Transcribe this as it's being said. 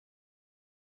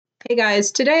Hey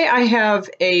guys, today I have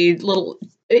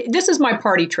this is my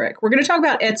party trick. We're going to talk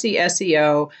about Etsy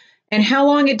SEO and how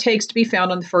long it takes to be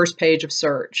found on the first page of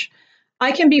search.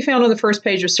 I can be found on the first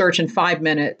page of search in 5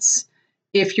 minutes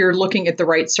if you're looking at the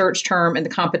right search term and the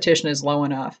competition is low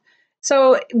enough.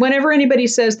 So whenever anybody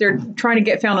says they're trying to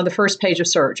get found on the first page of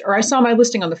search, or I saw my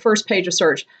listing on the first page of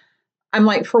search, I'm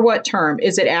like, for what term?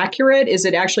 Is it accurate? Is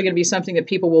it actually going to be something that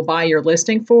people will buy your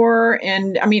listing for?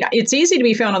 And I mean, it's easy to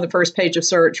be found on the first page of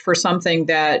search for something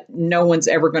that no one's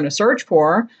ever going to search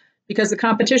for because the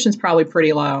competition's probably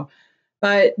pretty low.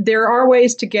 But there are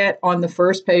ways to get on the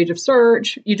first page of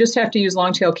search. You just have to use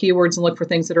long tail keywords and look for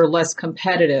things that are less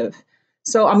competitive.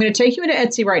 So I'm going to take you into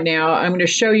Etsy right now. I'm going to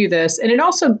show you this. And it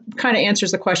also kind of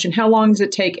answers the question, how long does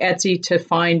it take Etsy to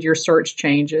find your search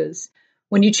changes?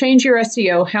 When you change your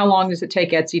SEO, how long does it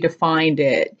take Etsy to find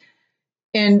it?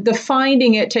 And the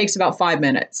finding it takes about 5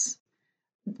 minutes.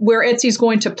 Where Etsy's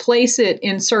going to place it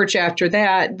in search after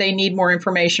that, they need more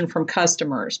information from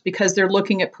customers because they're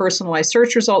looking at personalized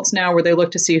search results now where they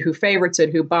look to see who favorites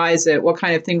it, who buys it, what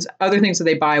kind of things, other things do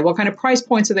they buy, what kind of price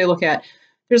points do they look at.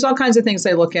 There's all kinds of things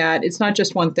they look at. It's not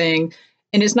just one thing,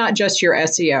 and it's not just your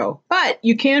SEO. But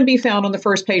you can be found on the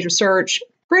first page of search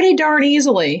pretty darn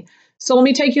easily. So let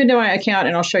me take you into my account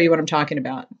and I'll show you what I'm talking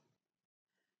about.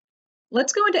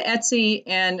 Let's go into Etsy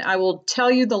and I will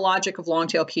tell you the logic of long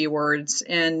tail keywords.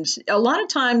 And a lot of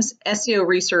times SEO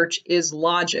research is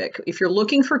logic. If you're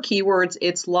looking for keywords,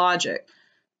 it's logic.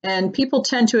 And people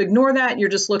tend to ignore that. You're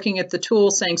just looking at the tool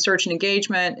saying search and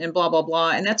engagement and blah, blah,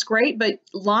 blah. And that's great, but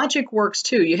logic works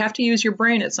too. You have to use your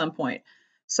brain at some point.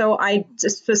 So I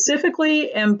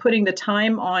specifically am putting the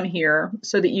time on here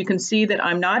so that you can see that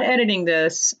I'm not editing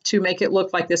this to make it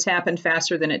look like this happened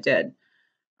faster than it did.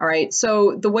 All right,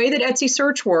 so the way that Etsy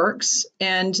search works,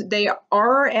 and they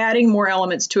are adding more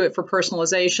elements to it for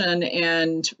personalization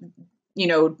and,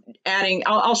 adding,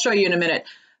 I'll show you in a minute.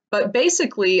 But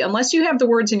basically, unless you have the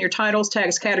words in your titles,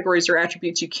 tags, categories, or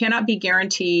attributes, you cannot be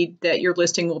guaranteed that your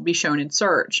listing will be shown in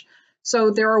search.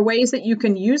 So there are ways that you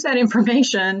can use that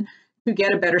information to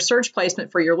get a better search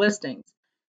placement for your listings.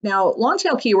 Now, long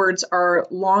tail keywords are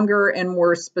longer and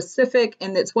more specific,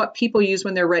 and it's what people use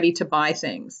when they're ready to buy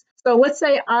things. So let's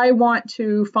say I have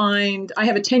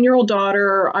a 10-year-old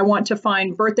daughter, I want to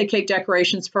find birthday cake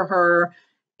decorations for her,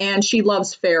 and she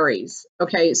loves fairies.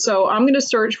 Okay, so I'm going to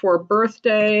search for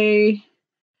birthday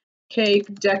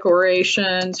cake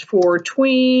decorations for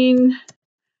tween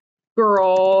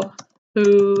girl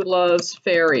who loves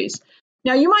fairies.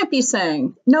 Now, you might be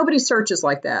saying, nobody searches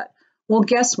like that. Well,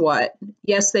 guess what?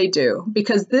 Yes, they do,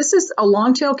 because this is a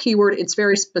long tail keyword. It's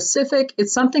very specific.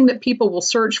 It's something that people will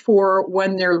search for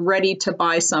when they're ready to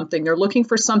buy something. They're looking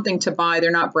for something to buy.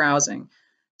 They're not browsing.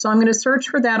 So I'm going to search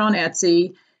for that on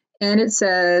Etsy, and it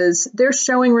says they're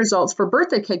showing results for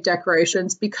birthday cake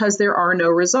decorations because there are no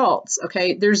results.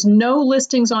 Okay, there's no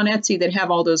listings on Etsy that have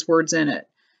all those words in it.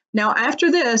 Now, after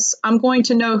this, I'm going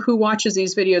to know who watches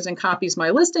these videos and copies my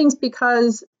listings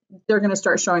because they're going to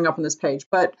start showing up on this page.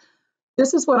 But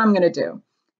this is what I'm going to do.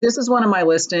 This is one of my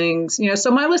listings.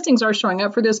 So my listings are showing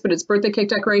up for this, but it's birthday cake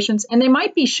decorations. And they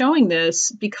might be showing this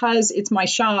because it's my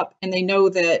shop and they know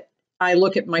that I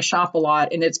look at my shop a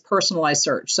lot and it's personalized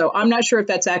search. So I'm not sure if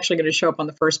that's actually going to show up on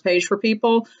the first page for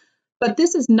people. But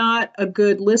this is not a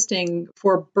good listing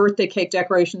for birthday cake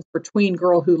decorations for tween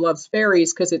girl who loves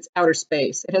fairies because it's outer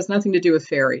space. It has nothing to do with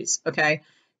fairies, okay?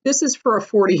 This is for a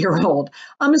 40-year-old.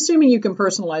 I'm assuming you can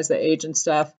personalize the age and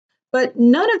stuff, but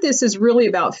none of this is really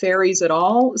about fairies at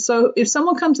all. So if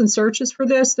someone comes and searches for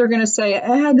this, they're going to say,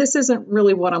 this isn't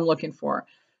really what I'm looking for.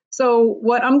 So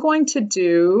what I'm going to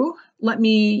do, I'm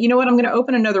going to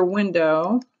open another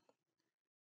window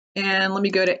and let me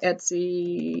go to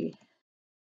Etsy.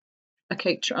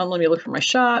 Okay, let me look for my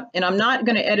shop, and I'm not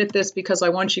going to edit this because I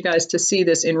want you guys to see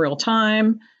this in real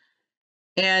time.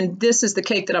 And this is the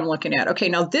cake that I'm looking at. Okay,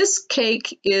 now this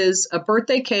cake is a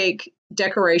birthday cake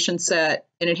decoration set,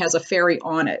 and it has a fairy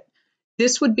on it.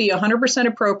 This would be 100%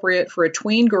 appropriate for a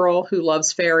tween girl who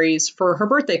loves fairies for her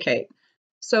birthday cake.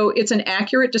 So it's an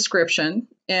accurate description,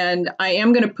 and I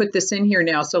am going to put this in here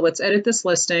now. So let's edit this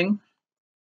listing.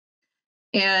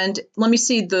 And let me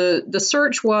see, the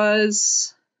search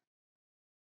was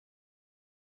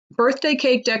birthday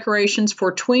cake decorations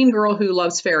for tween girl who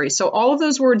loves fairies. So all of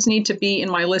those words need to be in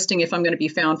my listing if I'm going to be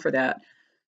found for that.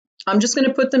 I'm just going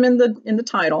to put them in the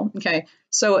title. Okay,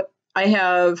 so I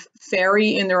have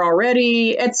fairy in there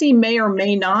already. Etsy may or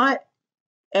may not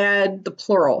add the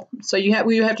plural. So you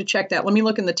have to check that. Let me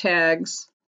look in the tags.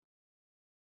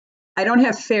 I don't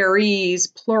have fairies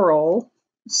plural.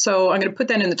 So I'm going to put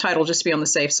that in the title just to be on the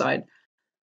safe side.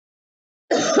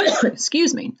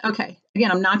 Excuse me. Okay.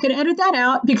 Again, I'm not going to edit that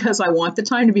out because I want the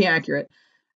time to be accurate.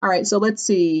 All right. So let's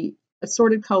see.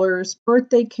 Assorted colors,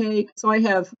 birthday cake. So I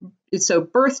have, so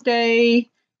birthday,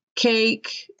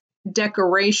 cake,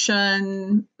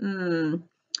 decoration,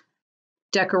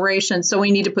 decoration. So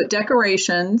we need to put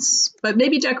decorations, but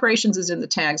maybe decorations is in the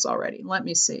tags already. Let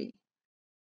me see.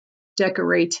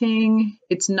 Decorating.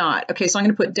 It's not. Okay. So I'm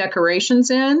going to put decorations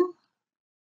in.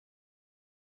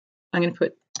 I'm going to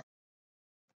put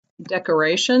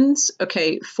decorations.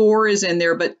 Okay, 4 is in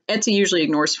there, but Etsy usually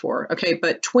ignores 4. Okay,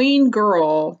 but tween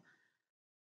girl,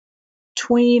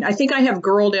 tween, I think I have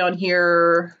girl down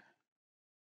here,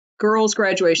 girls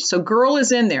graduation. So girl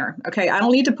is in there. Okay, I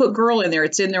don't need to put girl in there.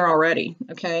 It's in there already.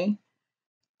 Okay,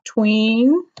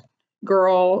 tween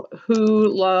girl who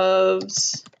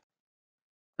loves,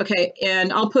 okay,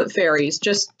 and I'll put fairies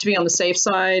just to be on the safe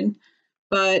side,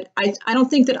 but I don't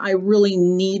think that I really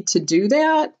need to do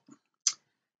that.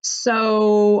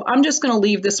 So I'm just going to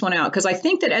leave this one out because I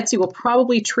think that Etsy will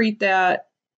probably treat that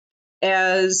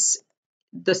as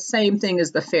the same thing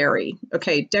as the fairy.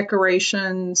 Okay,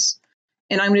 decorations.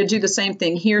 And I'm going to do the same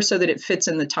thing here so that it fits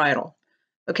in the title.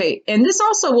 Okay, and this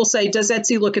also will say, does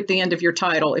Etsy look at the end of your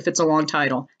title if it's a long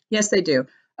title? Yes, they do.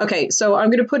 Okay, so I'm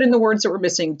going to put in the words that we're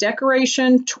missing.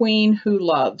 Decoration, tween, who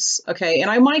loves. Okay, and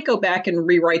I might go back and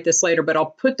rewrite this later, but I'll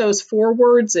put those 4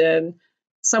 words in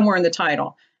somewhere in the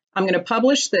title. I'm going to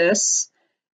publish this,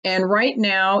 and right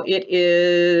now it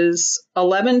is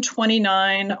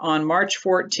 11:29 on March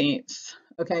 14th.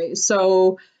 Okay,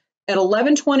 so at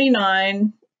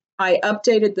 11:29, I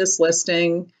updated this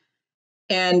listing,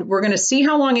 and we're going to see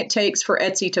how long it takes for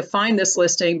Etsy to find this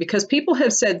listing because people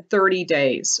have said 30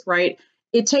 days, right?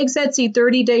 It takes Etsy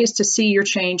 30 days to see your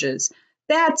changes.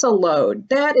 That's a load.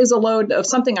 That is a load of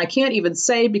something I can't even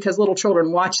say because little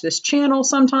children watch this channel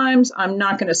sometimes. I'm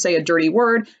not going to say a dirty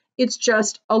word. It's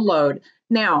just a load.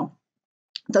 Now,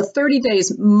 the 30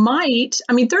 days might,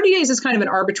 I mean, 30 days is kind of an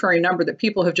arbitrary number that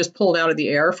people have just pulled out of the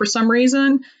air for some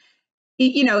reason.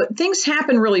 You know, things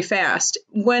happen really fast.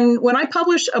 When I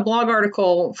publish a blog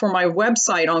article for my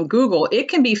website on Google, it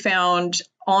can be found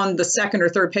on the 2nd or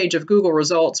 3rd page of Google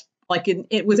results, like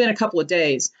within a couple of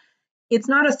days. It's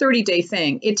not a 30-day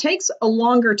thing. It takes a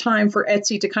longer time for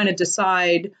Etsy to kind of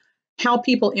decide how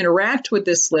people interact with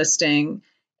this listing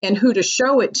and who to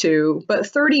show it to, but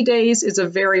 30 days is a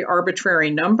very arbitrary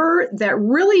number that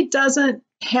really doesn't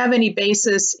have any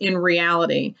basis in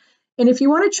reality. And if you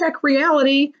want to check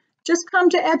reality, just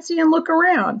come to Etsy and look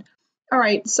around. All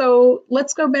right, so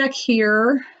let's go back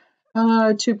here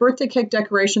to birthday cake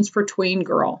decorations for tween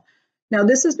girl. Now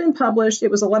this has been published. It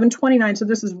was 11:29, so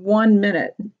this is 1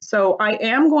 minute. So I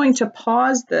am going to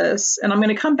pause this, and I'm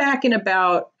going to come back in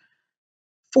about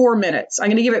 4 minutes. I'm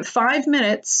going to give it 5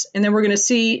 minutes, and then we're going to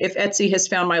see if Etsy has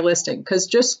found my listing.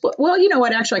 Because well, you know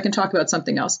what? Actually, I can talk about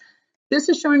something else. This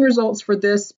is showing results for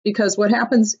this because what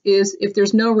happens is if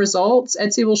there's no results,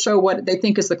 Etsy will show what they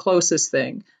think is the closest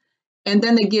thing. And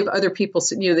then they give other people,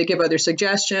 they give other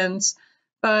suggestions.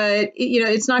 But,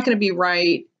 it's not going to be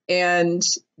right. And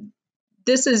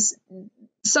this is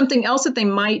something else that they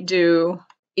might do,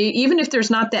 even if there's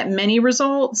not that many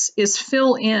results, is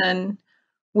fill in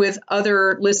with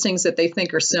other listings that they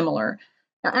think are similar.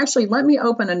 Now, actually, let me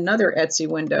open another Etsy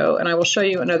window and I will show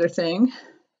you another thing.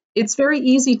 It's very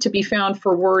easy to be found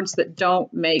for words that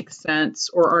don't make sense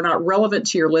or are not relevant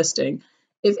to your listing.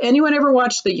 If anyone ever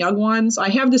watched The Young Ones, I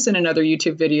have this in another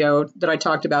YouTube video that I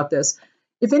talked about this.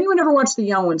 If anyone ever watched The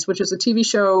Young Ones, which is a TV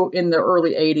show in the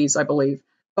early 80s, I believe,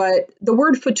 but the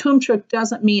word Fatumchuk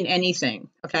doesn't mean anything,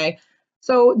 okay?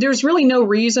 So there's really no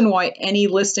reason why any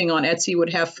listing on Etsy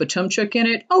would have Fatumchuk in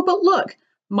it. Oh, but look,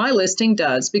 my listing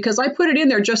does, because I put it in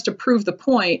there just to prove the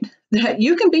point that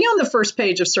you can be on the first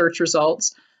page of search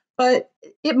results, but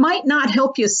it might not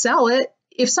help you sell it.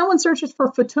 If someone searches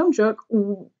for Fatumchuk,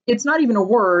 it's not even a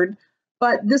word,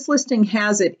 but this listing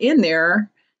has it in there.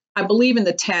 I believe in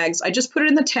the tags. I just put it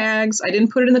in the tags. I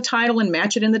didn't put it in the title and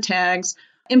match it in the tags.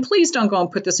 And please don't go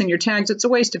and put this in your tags. It's a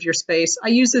waste of your space. I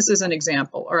use this as an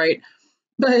example, all right?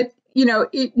 But,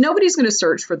 nobody's going to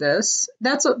search for this.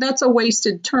 That's a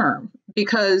wasted term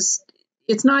because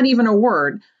it's not even a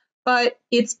word. But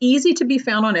it's easy to be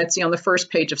found on Etsy on the first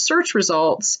page of search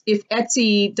results if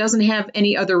Etsy doesn't have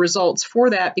any other results for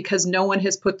that because no one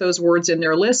has put those words in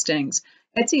their listings.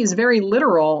 Etsy is very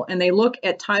literal, and they look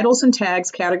at titles and tags,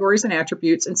 categories and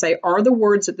attributes, and say, are the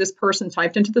words that this person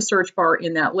typed into the search bar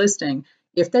in that listing?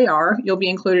 If they are, you'll be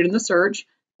included in the search.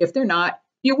 If they're not,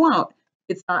 you won't.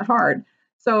 It's not hard.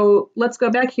 So let's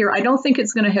go back here. I don't think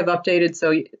it's going to have updated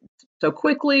so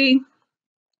quickly.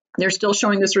 They're still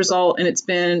showing this result, and it's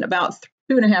been about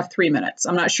 2.5, 3 minutes.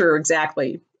 I'm not sure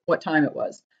exactly what time it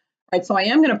was. All right, so I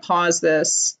am going to pause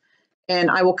this and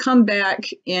I will come back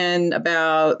in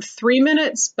about 3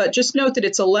 minutes, but just note that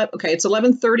it's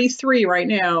 11:33 right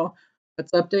now.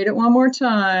 Let's update it one more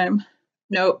time.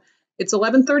 Nope, it's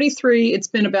 11:33. It's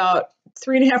been about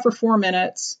 3.5 or 4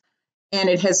 minutes and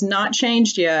it has not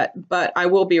changed yet, but I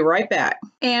will be right back.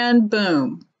 And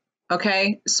boom.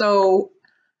 Okay, so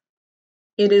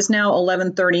it is now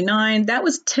 11:39. That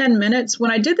was 10 minutes.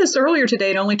 When I did this earlier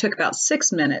today, it only took about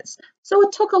 6 minutes. So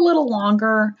it took a little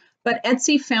longer, but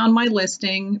Etsy found my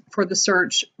listing for the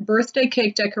search birthday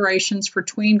cake decorations for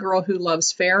tween girl who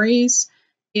loves fairies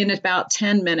in about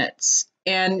 10 minutes.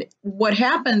 And what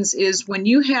happens is when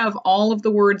you have all of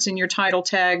the words in your title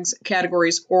tags,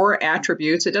 categories, or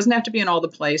attributes, it doesn't have to be in all the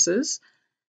places,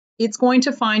 it's going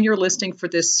to find your listing for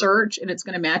this search and it's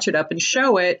going to match it up and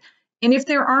show it. And if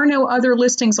there are no other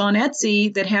listings on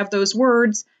Etsy that have those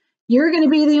words, you're going to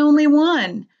be the only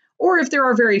one. Or if there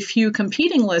are very few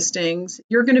competing listings,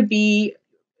 you're going to be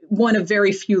one of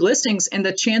very few listings and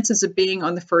the chances of being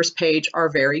on the first page are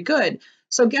very good.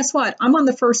 So guess what? I'm on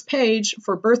the first page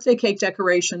for birthday cake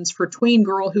decorations for tween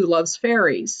girl who loves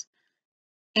fairies.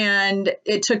 And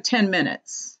it took 10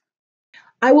 minutes.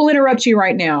 I will interrupt you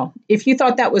right now. If you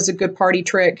thought that was a good party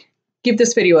trick, give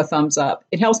this video a thumbs up.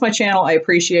 It helps my channel. I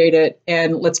appreciate it.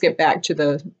 And let's get back to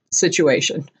the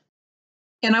situation.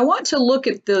 And I want to look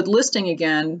at the listing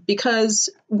again because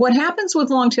what happens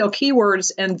with long tail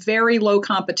keywords and very low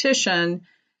competition,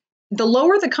 the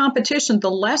lower the competition, the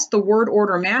less the word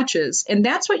order matches. And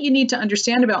that's what you need to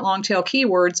understand about long tail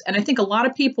keywords. And I think a lot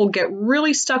of people get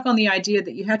really stuck on the idea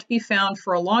that you have to be found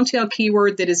for a long tail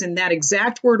keyword that is in that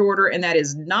exact word order. And that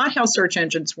is not how search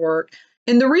engines work.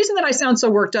 And the reason that I sound so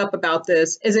worked up about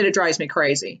this is that it drives me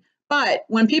crazy. But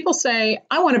when people say,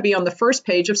 I want to be on the first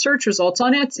page of search results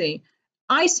on Etsy,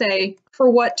 I say, for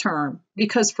what term?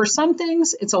 Because for some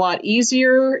things, it's a lot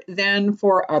easier than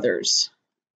for others.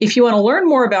 If you want to learn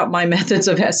more about my methods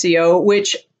of SEO,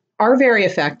 which are very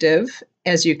effective,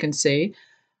 as you can see,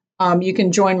 you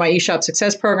can join my eShop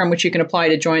Success Program, which you can apply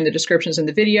to join the descriptions in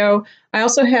the video. I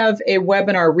also have a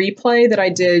webinar replay that I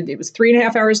did. It was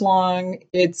 3.5 hours long.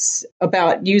 It's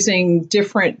about using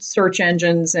different search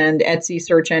engines and Etsy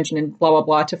search engine and blah, blah,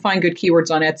 blah to find good keywords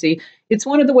on Etsy. It's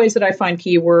one of the ways that I find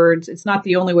keywords. It's not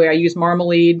the only way. I use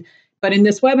Marmalade. But in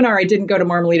this webinar, I didn't go to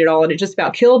Marmalade at all, and it just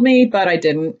about killed me, but I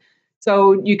didn't.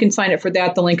 So you can sign up for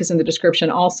that. The link is in the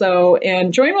description also.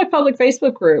 And join my public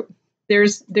Facebook group.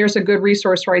 There's a good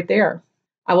resource right there.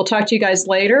 I will talk to you guys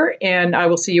later, and I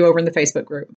will see you over in the Facebook group.